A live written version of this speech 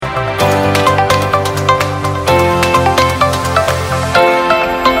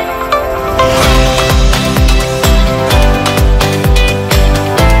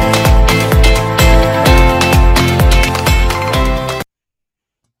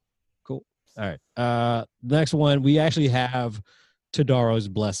All right. Next one, we actually have Tadaro's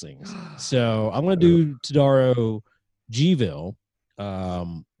Blessings. So I'm going to do Tadaro Gville.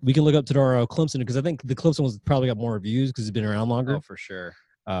 We can look up Tadaro Clemson because I think the Clemson was probably got more reviews because it's been around longer. Oh, for sure.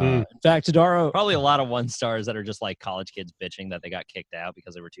 In fact, Tadaro probably a lot of 1-stars that are just like college kids bitching that they got kicked out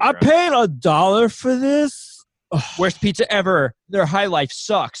because they were too I drunk. paid $1 for this. Worst pizza ever. Their High Life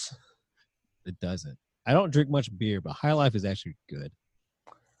sucks. It doesn't. I don't drink much beer, but High Life is actually good.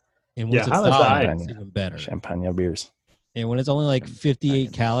 And when Yeah, it's High Life's alright. it's even better. Champagne beers. And when it's only like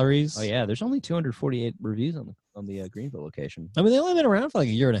 58 calories. Oh yeah, there's only 248 reviews on the Greenville location. I mean, they only been around for like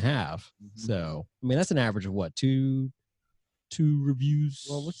a year and a half. So I mean, that's an average of what, two reviews.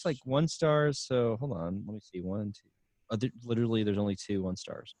 Well, it looks like 1-stars. So hold on, let me see. 1, 2. Literally, there's only 2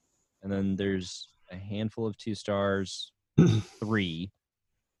 1-stars, and then there's a handful of 2-stars, 3,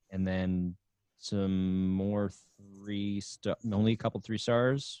 and then some more 3-star. Only a couple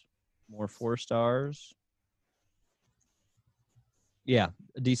 3-stars, more 4-stars. Yeah,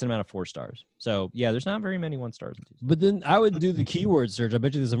 a decent amount of 4-stars. So yeah, there's not very many 1-stars. But then I would do the keyword search. I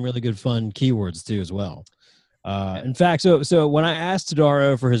bet you there's some really good fun keywords too as well. In fact, so when I asked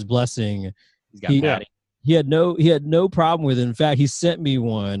Tadaro for his blessing, he had no problem with it. In fact, he sent me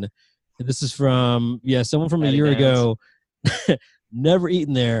one. This is from someone from Patty a year Vance. ago. Never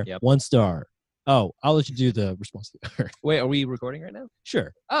eaten there. Yep. 1 star. Oh, I'll let you do the response. Wait, are we recording right now?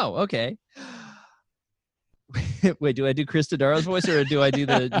 Sure. Oh, okay. Wait, do I do Chris Tadaro's voice or do I do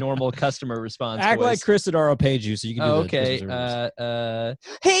the normal customer response Act voice? like Chris Tadaro paid you, so you can do Okay. the customer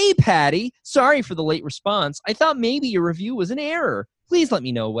service. Hey, Patty. Sorry for the late response. I thought maybe your review was an error. Please let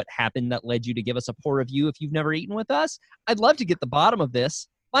me know what happened that led you to give us a poor review if you've never eaten with us. I'd love to get the bottom of this.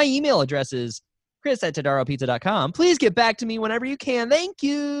 My email address is chris@tadaropizza.com. Please get back to me whenever you can. Thank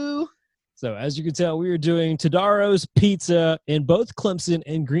you. So as you can tell, we are doing Tadaro's Pizza in both Clemson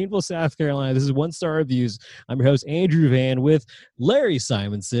and Greenville, South Carolina. This is 1-star reviews. I'm your host, Andrew Van, with Larry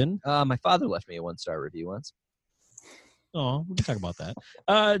Simonson. My father left me a 1-star review once. Oh, we can talk about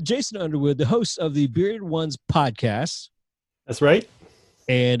that. Jason Underwood, the host of the Bearded Ones podcast. That's right.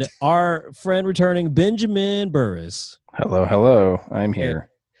 And our friend returning, Benjamin Burris. Hello. I'm here.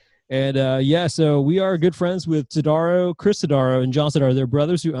 And so we are good friends with Tadaro, Chris Tadaro, and John Tadaro. They're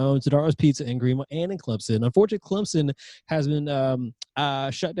brothers who own Tadaro's Pizza in Greenville and in Clemson. Unfortunately, Clemson has been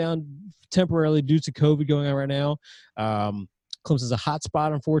shut down temporarily due to COVID going on right now. Clemson's a hot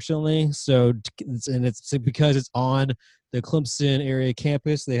spot, unfortunately. So, and it's because it's on the Clemson area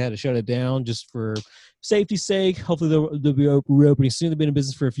campus, they had to shut it down just for safety's sake. Hopefully they'll be reopening soon. They've been in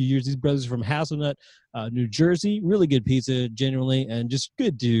business for a few years. These brothers are from Hazelnut, New Jersey. Really good pizza, genuinely, and just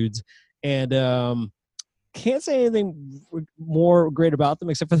good dudes. And can't say anything more great about them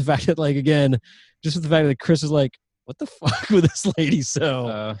except for the fact that, like, again, just for the fact that Chris is like, what the fuck with this lady?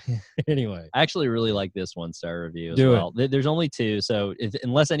 So anyway, I actually really like this 1-star review as Do well. There's only 2, so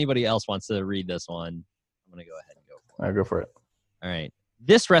unless anybody else wants to read this one, I'm going to go ahead and go for it. I'll go for it. All right.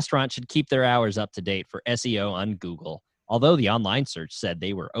 This restaurant should keep their hours up to date for SEO on Google. Although the online search said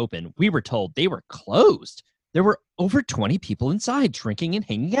they were open, we were told they were closed. There were over 20 people inside drinking and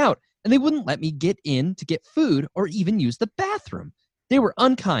hanging out, and they wouldn't let me get in to get food or even use the bathroom. They were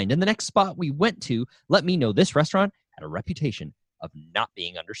unkind, and the next spot we went to let me know this restaurant had a reputation of not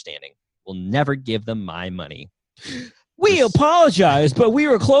being understanding. We'll never give them my money. We apologize, but we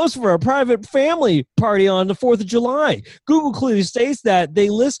were closed for a private family party on the 4th of July. Google clearly states that they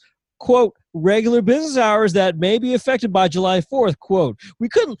list, quote, regular business hours that may be affected by July 4th, quote. We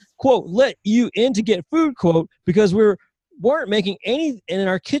couldn't, quote, let you in to get food, quote, because we weren't making any in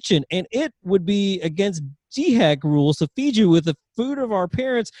our kitchen, and it would be against DHEC rules to feed you with the food of our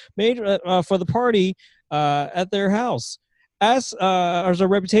parents made for the party at their house. As our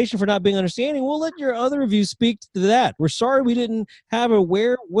reputation for not being understanding, we'll let your other reviews speak to that. We're sorry we didn't have a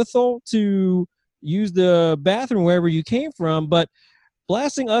wherewithal to use the bathroom wherever you came from, but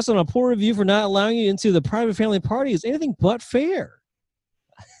blasting us on a poor review for not allowing you into the private family party is anything but fair.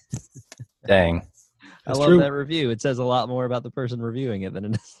 Dang. I love that review. It says a lot more about the person reviewing it than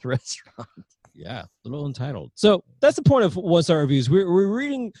it does the restaurant. Yeah, a little entitled. So that's the point of 1-star reviews. We're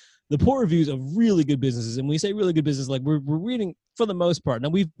reading the poor reviews of really good businesses, and when we say really good business, like we're reading for the most part. Now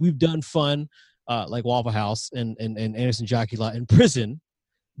we've done fun, like Waffle House and Anderson Jockey Lot in prison,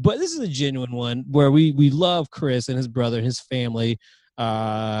 but this is a genuine one where we love Chris and his brother and his family,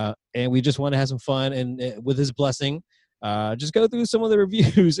 and we just want to have some fun and with his blessing, just go through some of the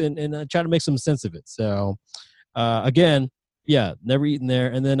reviews and try to make some sense of it. So again, yeah, never eaten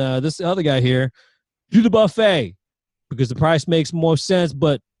there. And then this other guy here, do the buffet because the price makes more sense,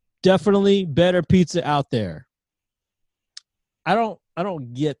 but definitely better pizza out there. I don't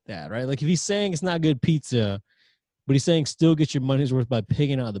don't get that, right? Like if he's saying it's not good pizza, but he's saying still get your money's worth by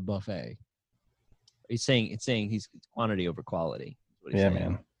picking out the buffet. He's saying he's quantity over quality. Is what he's Yeah, saying.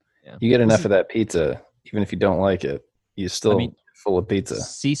 man. Yeah. You get enough of that pizza, even if you don't like it, you still full of pizza.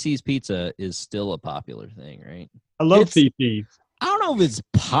 CC's Pizza is still a popular thing, right? I love It's- CC's. I don't know if it's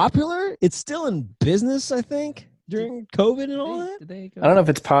popular. It's still in business, I think, during COVID and all that. Did they go I don't know if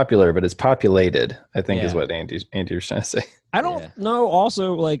it's popular, but it's populated, I think is Yeah. what Andy was trying to say. I don't Yeah. know.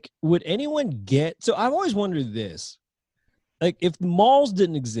 Also, like, would anyone get? So I've always wondered this: like, if malls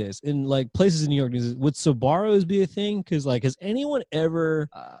didn't exist in like places in New York, would Sbarro's be a thing? Because like, has anyone ever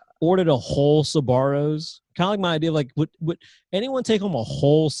ordered a whole Sbarro's? Kind of like my idea of like, would anyone take home a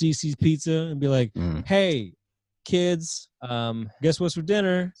whole CC's pizza and be like, hey, kids, guess what's for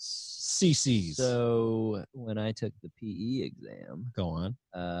dinner? CC's. So when I took the PE exam, Go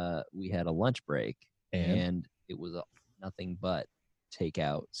on. we had a lunch break, And and it was nothing but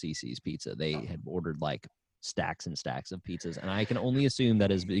takeout CC's Pizza. They had ordered like stacks and stacks of pizzas, and I can only assume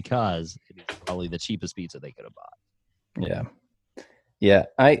that is because it is probably the cheapest pizza they could have bought. Yeah.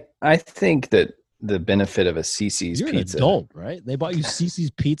 I think that the benefit of a CC's you're pizza. an adult, right? They bought you CC's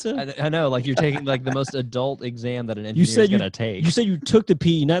pizza. I know, like you're taking like the most adult exam that an You engineer is said gonna take. You said you took the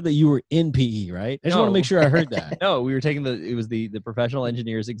PE, not that you were in PE, right? I just want to No. make sure I heard that. No, we were taking it was the professional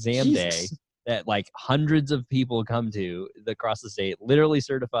engineers exam day Jesus. that like hundreds of people come to across the state, literally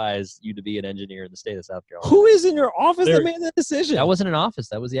certifies you to be an engineer in the state of South Carolina. Who is in your office There- that made that decision? That wasn't an office.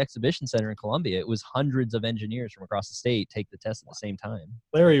 That was the exhibition center in Columbia. It was hundreds of engineers from across the state take the test at the same time.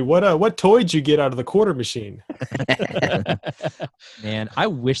 Larry, what toy did you get out of the quarter machine? Man, I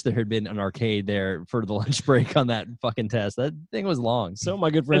wish there had been an arcade there for the lunch break on that fucking test. That thing was long. So my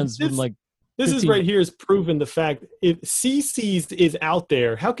good friends from this- like This is 15 right here is proven the fact if CC's is out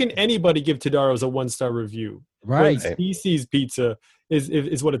there, how can anybody give Tadaro's a 1-star review? right. When CC's pizza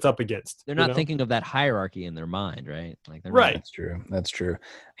is what it's up against. They're you not know? thinking of that hierarchy in their mind, right? Like they're Right. That's true. That's true.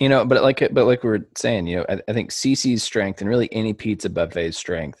 You know, but like we were saying, you know, I think CC's strength and really any pizza buffet's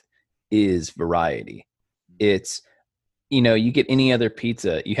strength is variety. It's, you know, you get any other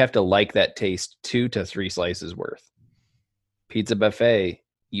pizza, you have to like that taste 2 to 3 slices worth. Pizza buffet,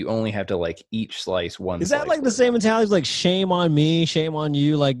 you only have to like each slice one. Is that slice like the worth. same mentality as like shame on me, shame on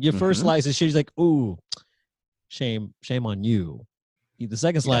you? Like your first Mhm. slice is shit. He's like, ooh, shame on you. Eat the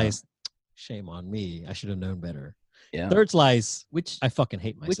second slice, shame on me. I should have known better. Yeah. Third slice, which I fucking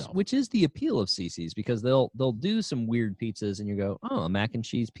hate myself. which is the appeal of CC's because they'll do some weird pizzas and you go, oh, a mac and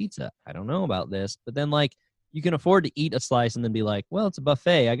cheese pizza. I don't know about this, but then like you can afford to eat a slice and then be like, well, it's a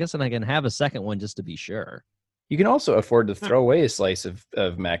buffet. I guess then I can have a second one just to be sure. You can also afford to throw away a slice of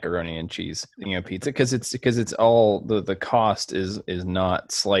macaroni and cheese, you know, pizza because it's all the cost is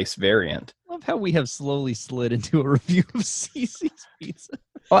not slice variant. Love how we have slowly slid into a review of CC's pizza.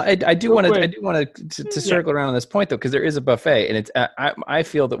 Well, I do want quick. to circle around on this point though, because there is a buffet, and it's I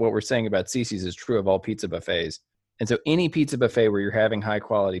feel that what we're saying about CC's is true of all pizza buffets. And so any pizza buffet where you're having high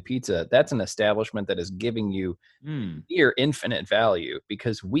quality pizza, that's an establishment that is giving you near infinite value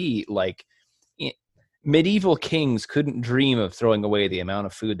because we like medieval kings couldn't dream of throwing away the amount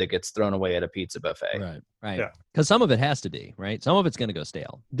of food that gets thrown away at a pizza buffet. Right. Right. Yeah. Because some of it has to be, right? Some of it's going to go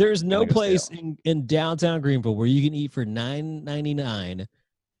stale. There's no Gonna go place stale. in downtown Greenville where you can eat for $9.99,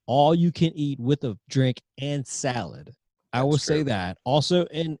 all you can eat with a drink and salad. I will That's say true. that. Also,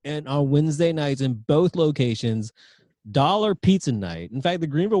 and on Wednesday nights in both locations, dollar pizza night. In fact, the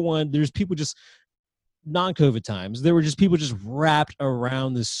Greenville one, there's people just non-COVID times. There were just people just wrapped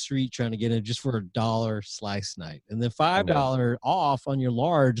around the street trying to get in just for a $1 slice night, and then $5 off on your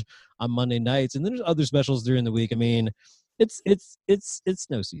large on Monday nights. And then there's other specials during the week. I mean, it's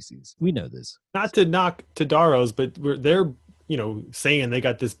no CC's. We know this. Not to knock Tadaro's, but they're saying they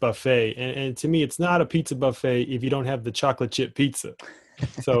got this buffet, and to me, it's not a pizza buffet if you don't have the chocolate chip pizza.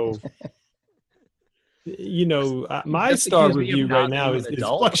 So, my just star accused me of review not right now being is an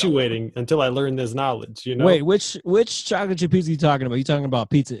adult. fluctuating until I learn this knowledge. Wait, which chocolate chip pizza are you talking about? Are you talking about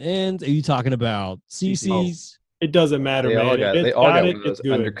Pizza Inns? Are you talking about CC's? It doesn't matter, They all man. got If they it's all got it, one of those it's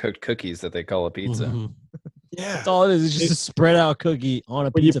good. undercooked cookies that they call a pizza. Mhm. Yeah. That's all it is. It's just a spread out cookie on a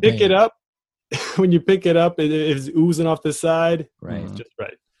When you pizza pick pan. it up, it's oozing off the side. Right. It's just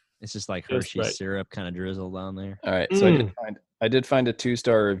right. It's just like Just Hershey's right. syrup kind of drizzled on there. All right, so I did find a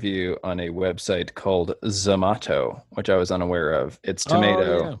 2-star review on a website called Zomato, which I was unaware of. It's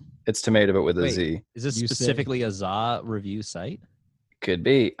tomato. Oh, yeah. It's tomato, but with a Wait. Z. Is this You say- specifically a ZA review site? Could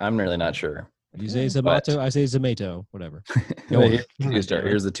be. I'm really not sure. You say But- Zomato, I say Zomato, whatever. But here's the 2-star.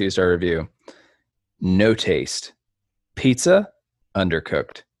 Here's the 2-star review. No taste. Pizza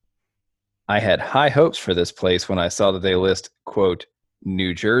undercooked. I had high hopes for this place when I saw that they list, quote,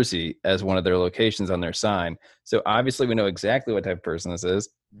 New Jersey as one of their locations on their sign. So obviously we know exactly what type of person this is.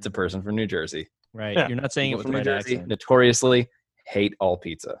 It's a person from New Jersey. Right. Yeah. You're not saying it People with the from right New Jersey accent. notoriously hate all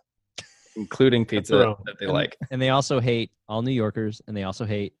pizza, including pizza Pepperoni. that they like. And they also hate all New Yorkers, and they also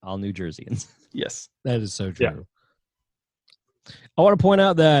hate all New Jerseyans. Yes. That is so Yeah. true. I want to point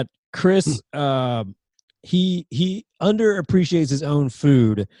out that Chris, he underappreciates his own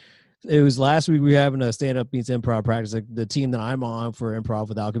food. It was last week we were having a stand-up meets improv practice, like the team that I'm on for improv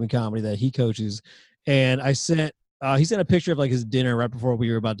with Alchemy Comedy that he coaches, and I sent he sent a picture of like his dinner right before we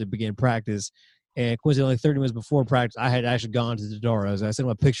were about to begin practice, and coincidentally 30 minutes before practice I had actually gone to Dora's. I sent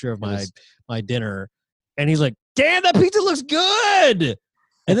him a picture of my dinner, and he's like, "Damn, that pizza looks good!"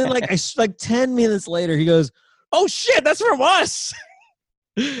 And then like 10 minutes later, he goes, "Oh shit, that's from us."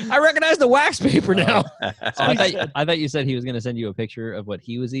 I recognize the wax paper now. I thought you said he was going to send you a picture of what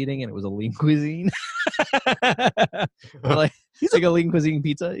he was eating, and it was a lean cuisine. Like he's like a lean cuisine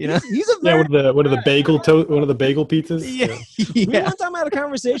pizza, you know? He's a Yeah, very, one of the bagel one of the bagel pizzas. Me one time I had a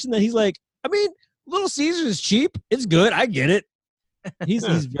conversation that he's like, I mean, Little Caesars is cheap. It's good. I get it. He's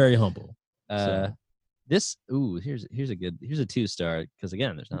very humble. Here's a 2-star because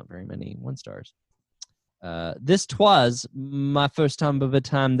again, there's not very many 1-stars. This twas my first time of a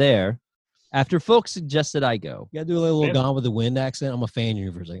time there. After folks suggested I go. You gotta do a little Yeah. Gone with the Wind accent. I'm a fan of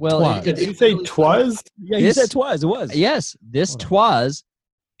you for a second. Well, Twas. Did you say twas? Yeah, you this- said twas. It was. Yes, this Hold on. twas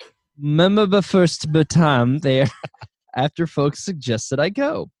remember the first time there. After folks suggested I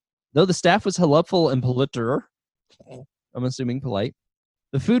go. Though the staff was helpful and politer, I'm assuming polite,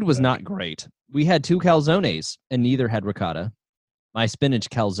 the food was not great. We had 2 calzones, and neither had ricotta. My spinach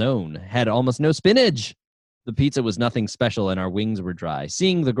calzone had almost no spinach. The pizza was nothing special, and our wings were dry.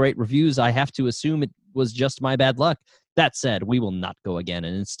 Seeing the great reviews, I have to assume it was just my bad luck. That said, we will not go again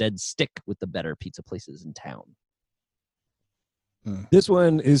and instead stick with the better pizza places in town. This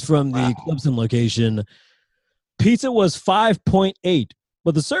one is from the Clemson location. Pizza was 5.8,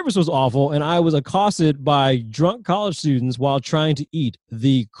 but the service was awful, and I was accosted by drunk college students while trying to eat.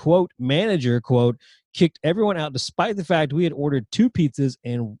 The quote manager quote kicked everyone out despite the fact we had ordered 2 pizzas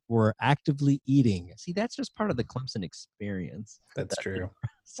and were actively eating. See, that's just part of the Clemson experience. That's true.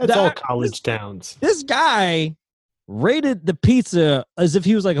 That's all That- college towns. This guy rated the pizza as if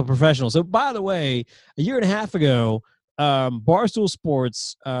he was like a professional. So, by the way, a year and a half ago, Barstool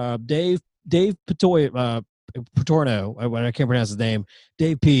Sports, Dave Patorno, I can't pronounce his name,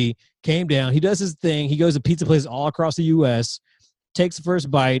 Dave P, came down. He does his thing. He goes to pizza places all across the U.S., takes the first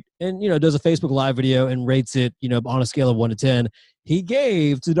bite, and does a Facebook Live video and rates it, on a scale of 1 to 10. He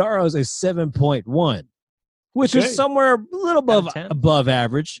gave Tadaro's a 7.1, which Okay. was somewhere a little Out of 10? above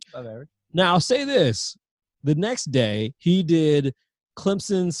average. Above average. Now, I'll say this. The next day, he did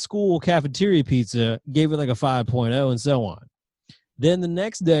Clemson school cafeteria pizza, gave it like a 5.0, and so on. Then the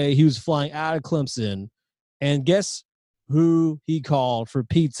next day, he was flying out of Clemson, and guess who he called for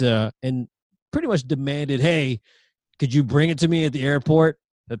pizza and pretty much demanded, hey, could you bring it to me at the airport?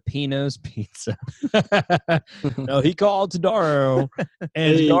 Peppino's Pizza. No, he called Tadaro,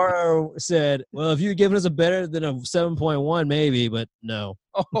 and Hey. Tadaro said, well, if you're giving us a better than a 7.1, maybe, but no.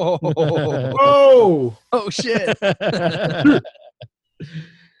 Oh, Oh, oh shit. Tadaro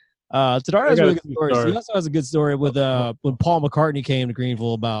I has a got really a good few story. stars. He also has a good story with when Paul McCartney came to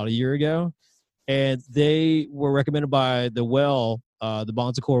Greenville about a year ago, and they were recommended by the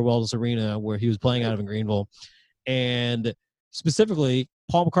Bon Secours Wellness Arena where he was playing out of in Greenville, and specifically,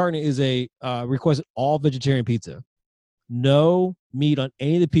 Paul McCartney is requested all vegetarian pizza, no meat on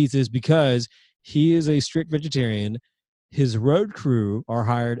any of the pizzas because he is a strict vegetarian. His road crew are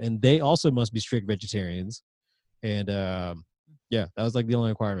hired, and they also must be strict vegetarians, and yeah, that was like the only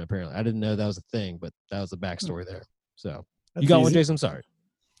requirement. Apparently, I didn't know that was a thing, but that was the backstory there. So that's you got one, easy. Jason? I'm sorry.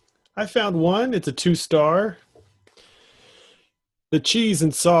 I found one. It's a 2-star. The cheese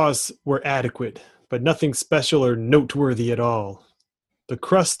and sauce were adequate, but nothing special or noteworthy at all. The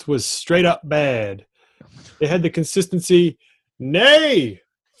crust was straight up bad. It had the consistency, nay,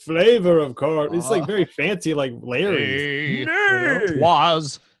 flavor of course. It's like very fancy, like Larry's.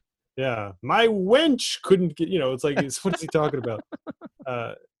 Was. Yeah, my wench couldn't get. It's like, what is he talking about?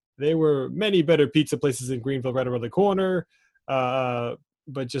 There were many better pizza places in Greenville right around the corner,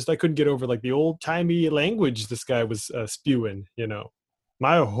 but just I couldn't get over like the old timey language this guy was spewing.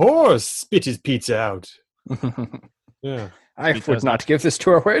 My horse spit his pizza out. Yeah, I would not give this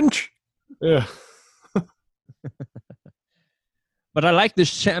to a wench. yeah. But I like this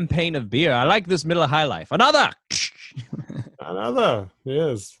champagne of beer. I like this Miller High Life. Another. Another,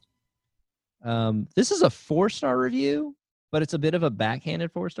 yes. This is a 4-star review, but it's a bit of a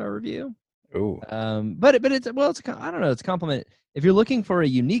backhanded 4-star review. Ooh. But it's I don't know. It's a compliment. If you're looking for a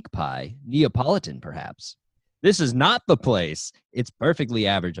unique pie, Neapolitan perhaps, this is not the place. It's perfectly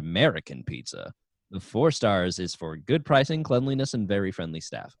average American pizza. The 4 stars is for good pricing, cleanliness, and very friendly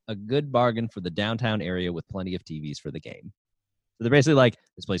staff. A good bargain for the downtown area with plenty of TVs for the game. So they're basically like,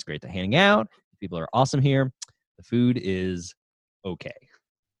 this place is great to hang out. People are awesome here. The food is okay.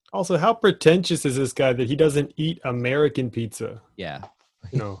 Also, how pretentious is this guy that he doesn't eat American pizza? Yeah.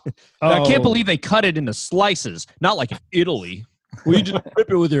 No. I can't believe they cut it into slices, not like in Italy. Well, you just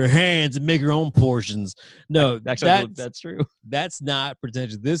rip it with your hands and make your own portions. No, Actually, that's true. That's not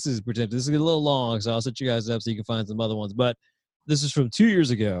pretentious. This is pretentious. This is a little long, so I'll set you guys up so you can find some other ones. But this is from 2 years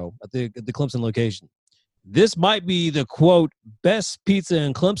ago at the Clemson location. This might be the, quote, best pizza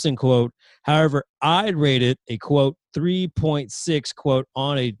in Clemson, quote. However, I'd rate it a, quote, 3.6, quote,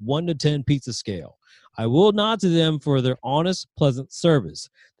 on a 1 to 10 pizza scale. I will nod to them for their honest, pleasant service.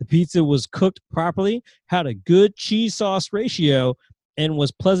 The pizza was cooked properly, had a good cheese sauce ratio, and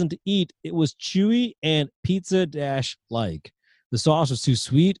was pleasant to eat. It was chewy and pizza-like. The sauce was too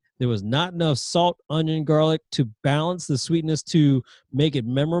sweet. There was not enough salt, onion, garlic to balance the sweetness to make it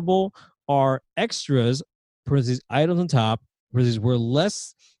memorable. Our extras, parentheses, items on top, parentheses, were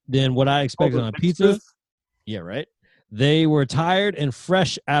less than what I expected on a pizza. Yeah, right. They were tired and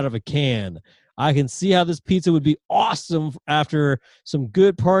fresh out of a can. I can see how this pizza would be awesome after some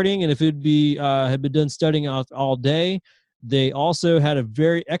good partying, and if it'd be had been done studying out all day. They also had a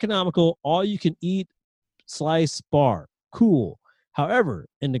very economical all-you-can-eat slice bar. Cool. However,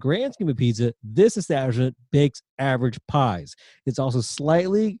 in the grand scheme of pizza, this establishment bakes average pies. It's also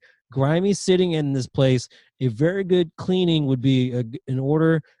slightly grimy sitting in this place. A very good cleaning would be in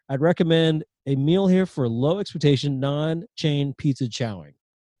order. I'd recommend a meal here for low expectation, non-chain pizza chowing.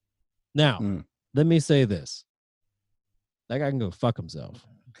 Now, let me say this. That guy can go fuck himself.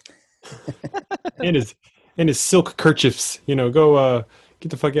 and his silk kerchiefs. Go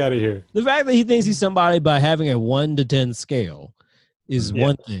get the fuck out of here. The fact that he thinks he's somebody by having a 1 to 10 scale is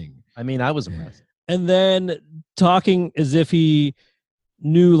one thing. I mean, I was impressed. And then talking as if he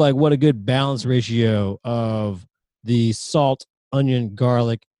knew like what a good balance ratio of the salt, onion,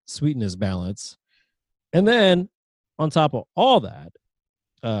 garlic, sweetness balance. And then on top of all that,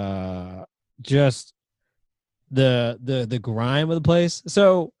 just the grime of the place.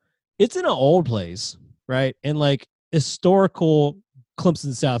 So it's in an old place, right? In like historical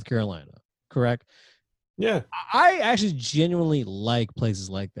Clemson, South Carolina, correct? Yeah. I actually genuinely like places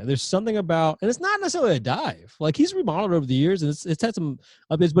like that. There's something about, and it's not necessarily a dive. Like he's remodeled over the years, and it's had some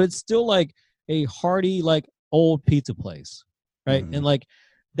updates, but it's still like a hearty, like old pizza place, right? And like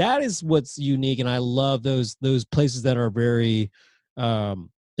that is what's unique, and I love those places that are very,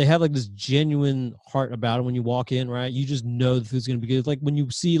 they have like this genuine heart about it when you walk in, right? You just know the food's gonna be good. Like when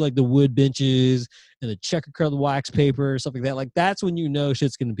you see like the wood benches and the checker colored wax paper or something like that, like that's when you know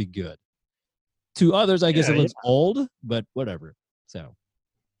shit's gonna be good. To others, I guess it looks old, but whatever. So,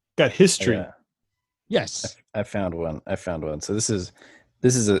 got history. Yeah. Yes, I found one. So this is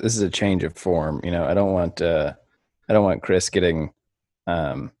a change of form. I don't want Chris getting,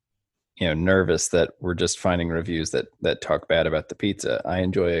 nervous that we're just finding reviews that talk bad about the pizza. I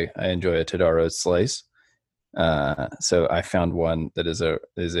enjoy a Todaro slice. So I found one that is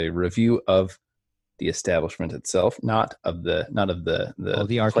a review of the establishment itself, not of the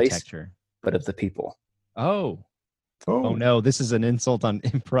the architecture. Place, but of the people. Oh no! This is an insult on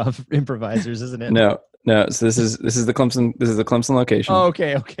improvisers, isn't it? No. So this is the Clemson. This is the Clemson location. Oh,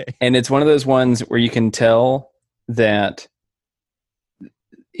 okay. And it's one of those ones where you can tell that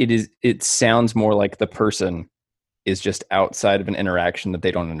it sounds more like the person is just outside of an interaction that they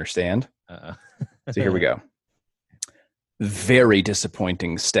don't understand. So here we go. Very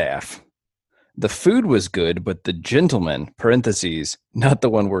disappointing staff. The food was good, but the gentleman, parentheses, not the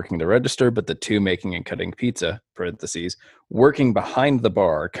one working the register, but the two making and cutting pizza, parentheses, working behind the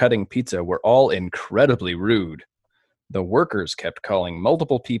bar, cutting pizza, were all incredibly rude. The workers kept calling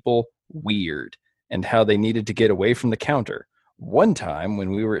multiple people weird and how they needed to get away from the counter. One time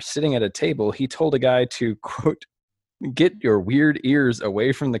when we were sitting at a table, he told a guy to, quote, get your weird ears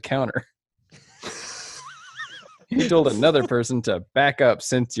away from the counter. He told another person to back up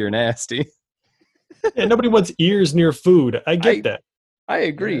since you're nasty. Yeah, nobody wants ears near food. I get that. I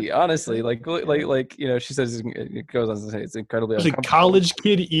agree, honestly. Like she says it goes on to say it's incredibly uncomfortable. College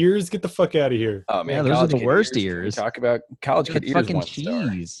kid ears, get the fuck out of here. Oh man, those are the worst ears. Talk about college kid ears. Fucking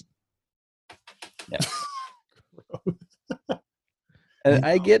cheese. Yeah. And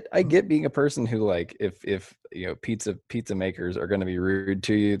I get being a person who like if pizza makers are going to be rude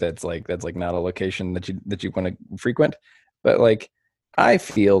to you, that's like not a location that you want to frequent. But like I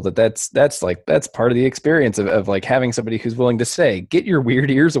feel that's part of the experience of like having somebody who's willing to say, get your weird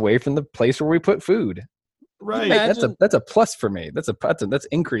ears away from the place where we put food. Right. That's a plus for me. That's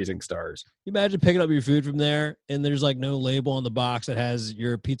increasing stars. You imagine picking up your food from there and there's like no label on the box that has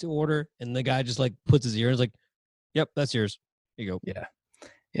your pizza order, and the guy just like puts his ear and is like, "Yep, that's yours. Here you go." Yeah.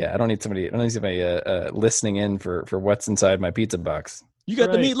 Yeah, I don't need somebody listening in for what's inside my pizza box. You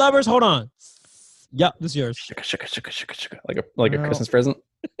got the meat lovers? Hold on. Yep, this is yours. Like a Christmas present.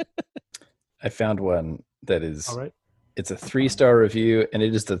 I found one that is All right. It's a 3-star review, and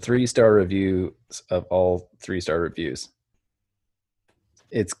it is the 3-star review of all 3-star reviews.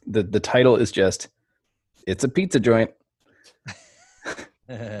 It's the title is just, it's a pizza joint.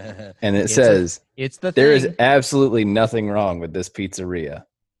 And it says, it's the there thing. is absolutely nothing wrong with this pizzeria.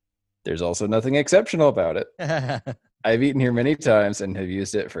 There's also nothing exceptional about it. I've eaten here many times and have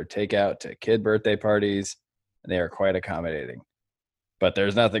used it for takeout to kid birthday parties, and they are quite accommodating. But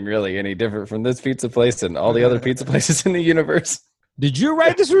there's nothing really any different from this pizza place and all the other pizza places in the universe. Did you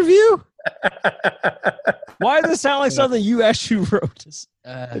write this review? Why does it sound like something you actually wrote?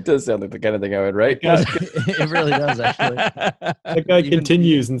 It does sound like the kind of thing I would write. It really does, actually. That guy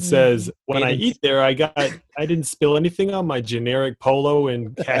continues and says, "When I eat there, I didn't spill anything on my generic polo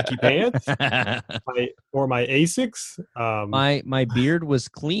and khaki pants, or my Asics. My beard was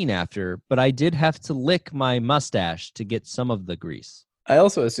clean after, but I did have to lick my mustache to get some of the grease. I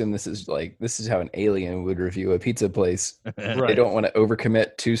also assume this is how an alien would review a pizza place. They Right. don't want to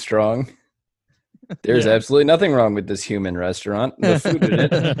overcommit too strong. There's absolutely nothing wrong with this human restaurant. The food in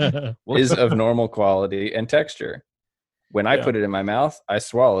it is of normal quality and texture. When I put it in my mouth, I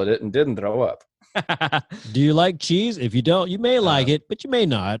swallowed it and didn't throw up. Do you like cheese? If you don't, you may like it, but you may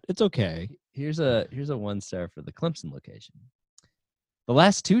not. It's okay. Here's a 1-star for the Clemson location. The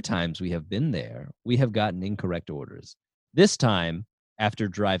last 2 times we have been there, we have gotten incorrect orders. This time, after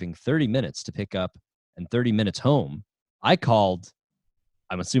driving 30 minutes to pick up and 30 minutes home, I called,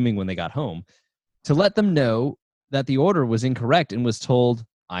 I'm assuming when they got home, to let them know that the order was incorrect and was told,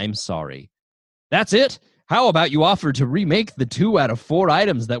 I'm sorry. That's it? How about you offer to remake the 2 out of 4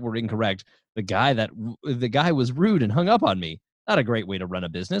 items that were incorrect? The guy was rude and hung up on me. Not a great way to run a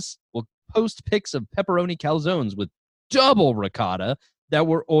business. We'll post pics of pepperoni calzones with double ricotta that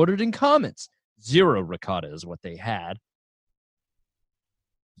were ordered in comments. 0 ricotta is what they had.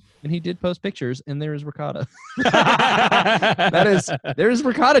 And he did post pictures, and there is ricotta. There is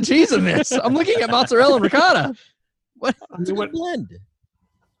ricotta cheese in this. I'm looking at mozzarella and ricotta. What? It's a good blend.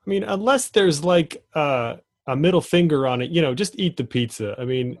 I mean, unless there's like a middle finger on it, just eat the pizza. I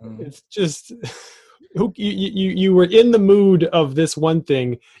mean, it's just you were in the mood of this one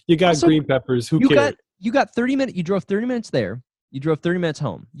thing. You got Also, green peppers. Who cares? You got 30 minutes. You drove 30 minutes there. You drove 30 minutes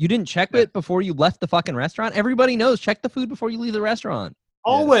home. You didn't check it before you left the fucking restaurant. Everybody knows, check the food before you leave the restaurant.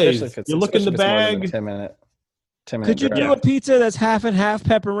 Always. Yeah, you look in the bag. 10 minute Could you do a pizza that's half and half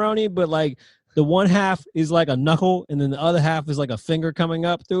pepperoni, but like the one half is like a knuckle and then the other half is like a finger coming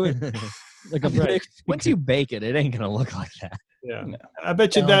up through it? Like a big, Once you bake it, it ain't going to look like that. Yeah. No. I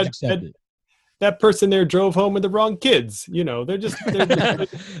bet you that person there drove home with the wrong kids. They're just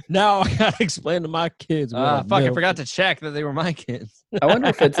Now I got to explain to my kids. I forgot to check that they were my kids. I wonder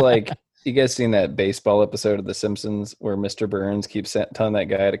if it's like, you guys seen that baseball episode of The Simpsons where Mr. Burns keeps telling that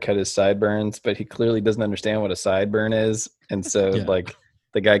guy to cut his sideburns, but he clearly doesn't understand what a sideburn is. And so like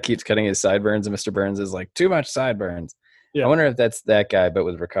the guy keeps cutting his sideburns and Mr. Burns is like, too much sideburns. Yeah. I wonder if that's that guy, but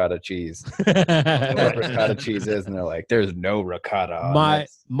with ricotta cheese. What ricotta cheese is, and they're like, there's no ricotta on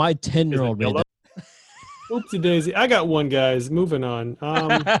my 10-year-old read that. Oopsie daisy. I got one, guys. Moving on.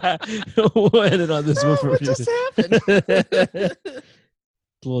 We'll end it on this one. What just happened?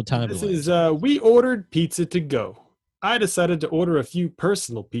 A little time. This is we ordered pizza to go. I decided to order a few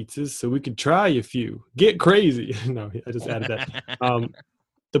personal pizzas so we could try a few. Get crazy. No, I just added that.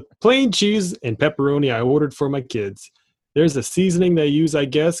 The plain cheese and pepperoni I ordered for my kids. There's a seasoning they use, I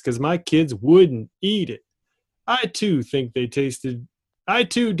guess, because my kids wouldn't eat it. I too didn't think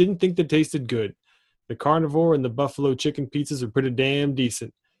they tasted good. The carnivore and the buffalo chicken pizzas are pretty damn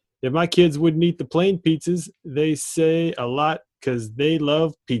decent. If my kids wouldn't eat the plain pizzas, they say a lot because they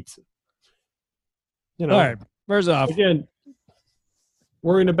love pizza. All right. First off, again,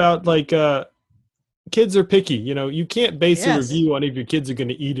 worrying about like kids are picky. You can't base a review on if your kids are going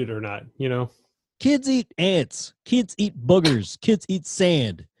to eat it or not. Kids eat ants. Kids eat boogers. Kids eat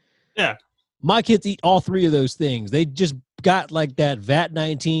sand. Yeah. My kids eat all 3 of those things. They just got like that VAT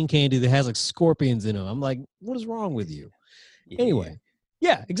 19 candy that has like scorpions in them. I'm like, what is wrong with you? Anyway.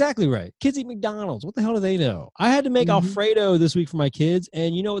 Yeah, exactly right. Kids eat McDonald's. What the hell do they know? I had to make Alfredo this week for my kids,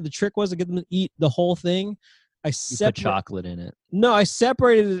 and you know what the trick was to get them to eat the whole thing? I You put chocolate in it. No, I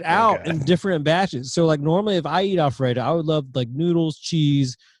separated it out Okay. in different batches. So like normally if I eat Alfredo, I would love like noodles,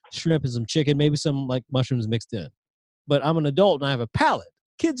 cheese, shrimp, and some chicken, maybe some like mushrooms mixed in. But I'm an adult and I have a palate.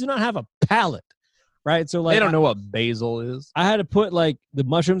 Kids do not have a palate, right? So like They don't know what basil is. I had to put like the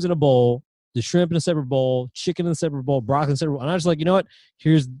mushrooms in a bowl, the shrimp in a separate bowl, chicken in a separate bowl, broccoli in a separate bowl. And I was like, you know what?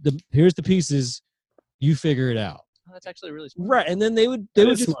 Here's the pieces. You figure it out. Oh, that's actually really smart. Right. And then they would That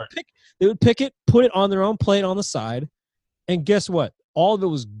just is smart. pick it, put it on their own plate on the side. And guess what? All of it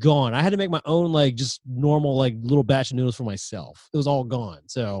was gone. I had to make my own like just normal like little batch of noodles for myself. It was all gone.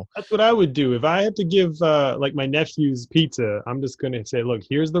 So That's what I would do if I had to give like my nephew's pizza. I'm just gonna say, look,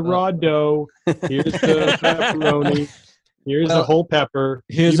 here's the raw dough, here's the pepperoni, here's the whole pepper.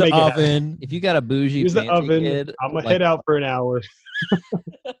 here's You the make it happen. oven. If you got a bougie Here's the fancy oven. kid, I'm gonna like, head out for an hour.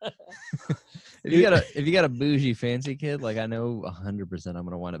 if you got a bougie fancy kid, like I know 100% I'm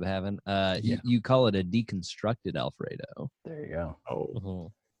gonna wind up having. You call it a deconstructed Alfredo. There you go. Oh,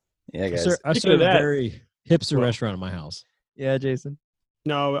 Mhm. Yeah, guys. I Speaking serve of a that- very hipster Well- restaurant in my house. Yeah, Jason.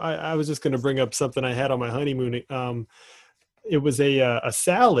 no, I was just gonna bring up something I had on my honeymoon. It was a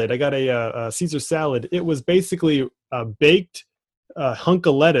salad. I got a Caesar salad. It was basically a baked hunk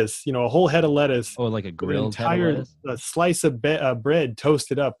of lettuce. You know, a whole head of lettuce. Oh, like a An grilled head of entire lettuce? slice of bread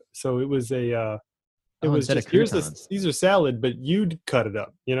toasted up. So it was a it Oh, was instead of just here's the croutons. Caesar salad, but you'd cut it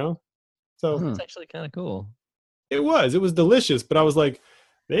up, you know. So Hmm. That's actually kind of cool. it was delicious. But I was like,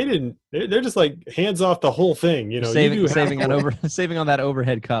 they're just like hands off the whole thing, you know. saving you do saving half on the way. saving on that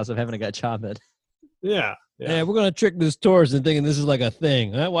overhead cost of having a guy chop it. Yeah. Yeah, we're gonna trick this tourist and thinking this is like a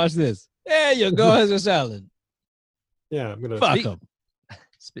thing. Right? Watch this. There you go, has a salad. Yeah, I'm gonna Fuck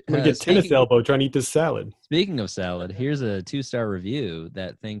Speak- them. get tennis elbow trying to eat this salad. Speaking of salad, here's a 2-star review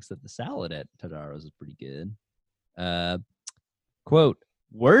that thinks that the salad at Tadaro's is pretty good. Quote,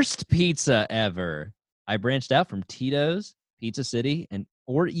 worst pizza ever. I branched out from Tito's, Pizza City,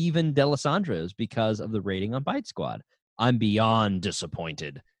 or even D'Alessandro's because of the rating on Bite Squad. I'm beyond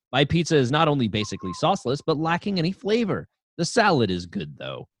disappointed. My pizza is not only basically sauceless, but lacking any flavor. The salad is good,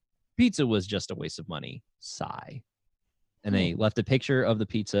 though. Pizza was just a waste of money. Sigh. And they left a picture of the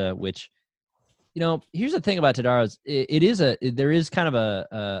pizza, which, you know, here's the thing about Tadaro's. There is kind of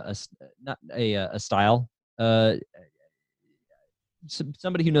a style.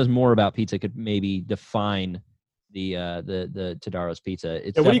 Somebody who knows more about pizza could maybe define the Tadaro's pizza.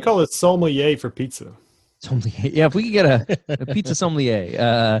 It's Yeah, what do you call it? Sommelier for pizza. Sommelier. Yeah, if we could get a pizza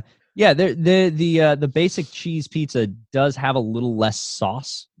sommelier. Yeah, the basic cheese pizza does have a little less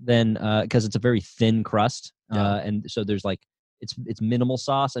sauce than because it's a very thin crust, and so there's like it's minimal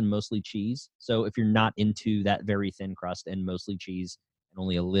sauce and mostly cheese. So if you're not into that very thin crust and mostly cheese and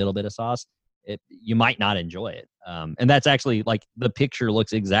only a little bit of sauce, you might not enjoy it. And that's actually like the picture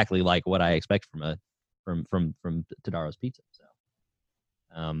looks exactly like what I expect from Tadaro's pizza. So,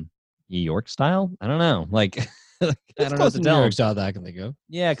 New York style? I don't know. Like, I It's don't know close what to to New tell. York style that I can think of.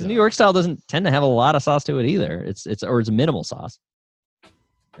 Yeah, because So- New York style doesn't tend to have a lot of sauce to it either. It's minimal sauce.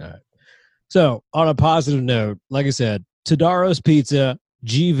 So, on a positive note, like I said, Tadaro's Pizza,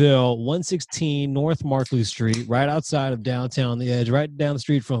 Gville, 116 North Markley Street, right outside of downtown, the edge, right down the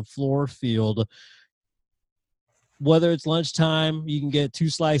street from Floor Field. Whether it's lunchtime, you can get 2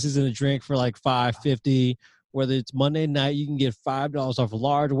 slices and a drink for like $5.50. Whether it's Monday night, you can get $5 off a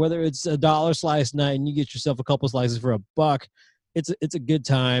large. Whether it's $1 slice night and you get yourself a couple slices for $1, it's a good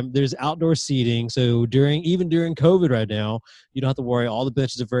time. There's outdoor seating, so even during COVID right now, you don't have to worry. All the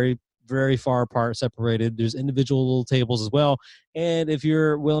benches are very, very far apart, separated. There's individual little tables as well. And if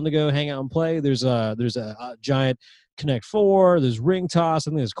you're willing to go hang out and play, there's a giant Connect Four. There's ring toss.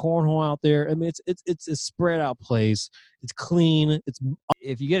 I think there's cornhole out there. I mean, it's a spread out place. It's clean. It's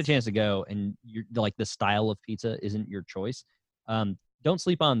If you get a chance to go and you're like the style of pizza isn't your choice, don't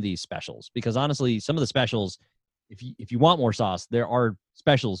sleep on these specials because honestly, some of the specials, if you want more sauce, there are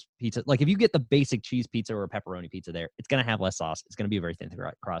specials pizza. Like if you get the basic cheese pizza or a pepperoni pizza there, it's gonna have less sauce. It's gonna be a very thin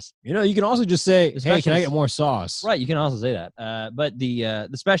crust. you can also just say, The hey, can I specials- get more sauce? Right, you can also say that. But the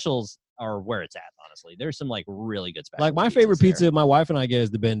specials are where it's at. Honestly, there's some like really good specials. Like my favorite there. pizza, my wife and I get is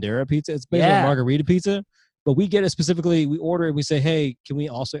the Bandera pizza. It's basically Yeah. a margarita pizza, but we get it specifically. We order it. We say, hey, can we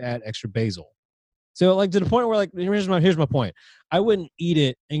also add extra basil? So like to the point where like here's my point. I wouldn't eat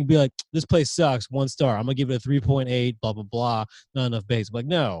it and be like, this place sucks, 1 star. I'm gonna give it a 3.8, blah blah blah. Not enough basil. Like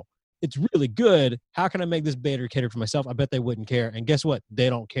no, it's really good. How can I make this better catered for myself? I bet they wouldn't care. And guess what? They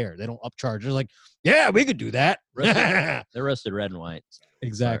don't care. They don't upcharge. They're like, yeah, we could do that. They're roasted red and white.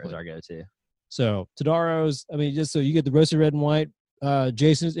 Exactly. Is our go-to. So Tadaro's, I mean, just so you get the roasted red and white,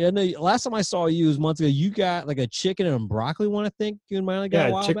 Jason, and the last time I saw you was months ago. You got like a chicken and broccoli one, I think. You and Miley got a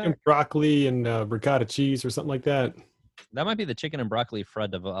Yeah, while chicken, back. broccoli, and ricotta cheese or something like that. That might be the chicken and broccoli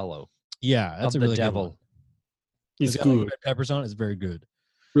Fredivello Yeah, that's of a the really good one. devil. He's It's got, like, good, red peppers on it. It's very good.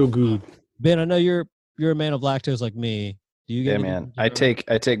 real good. Ben, I know you're a man of lactose like me. Do you get Yeah, any- man. do you I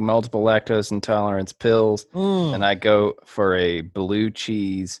remember? take multiple lactose intolerance pills, Mm. and I go for a blue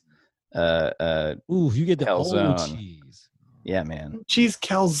cheese. Ooh, you get the whole calzone. cheese. Yeah, man. Cheese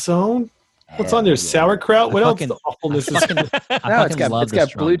calzone. What's Hell on there? yeah. Sauerkraut. What I else? fucking- The awfulness I is. fucking- I No, it's fucking got love it's the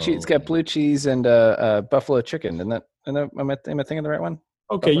got blue cheese. Strombo. It's got blue cheese and buffalo chicken. Isn't that? Am I thinking of the right one?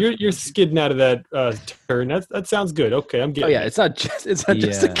 Okay, you're skidding out of that turn. That sounds good. Okay, I'm getting. Oh yeah, it. it's not just a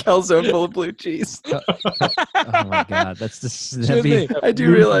Yeah. calzone full of blue cheese. Oh my god, that's just Excuse me. I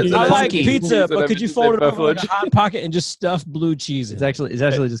do realize cheese. that I that's like funky. pizza, that but I could you meant to say fold it over buffalo like a hot pocket and just stuff blue cheese in It's it?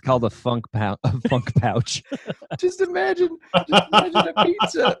 actually just called a funk pouch. Just imagine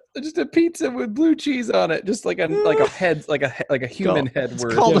a pizza with blue cheese on it, just like a head, like a human head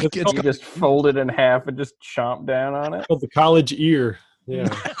word. called a- You just fold it in half and just chomp down on it. Called the college ear. Yeah.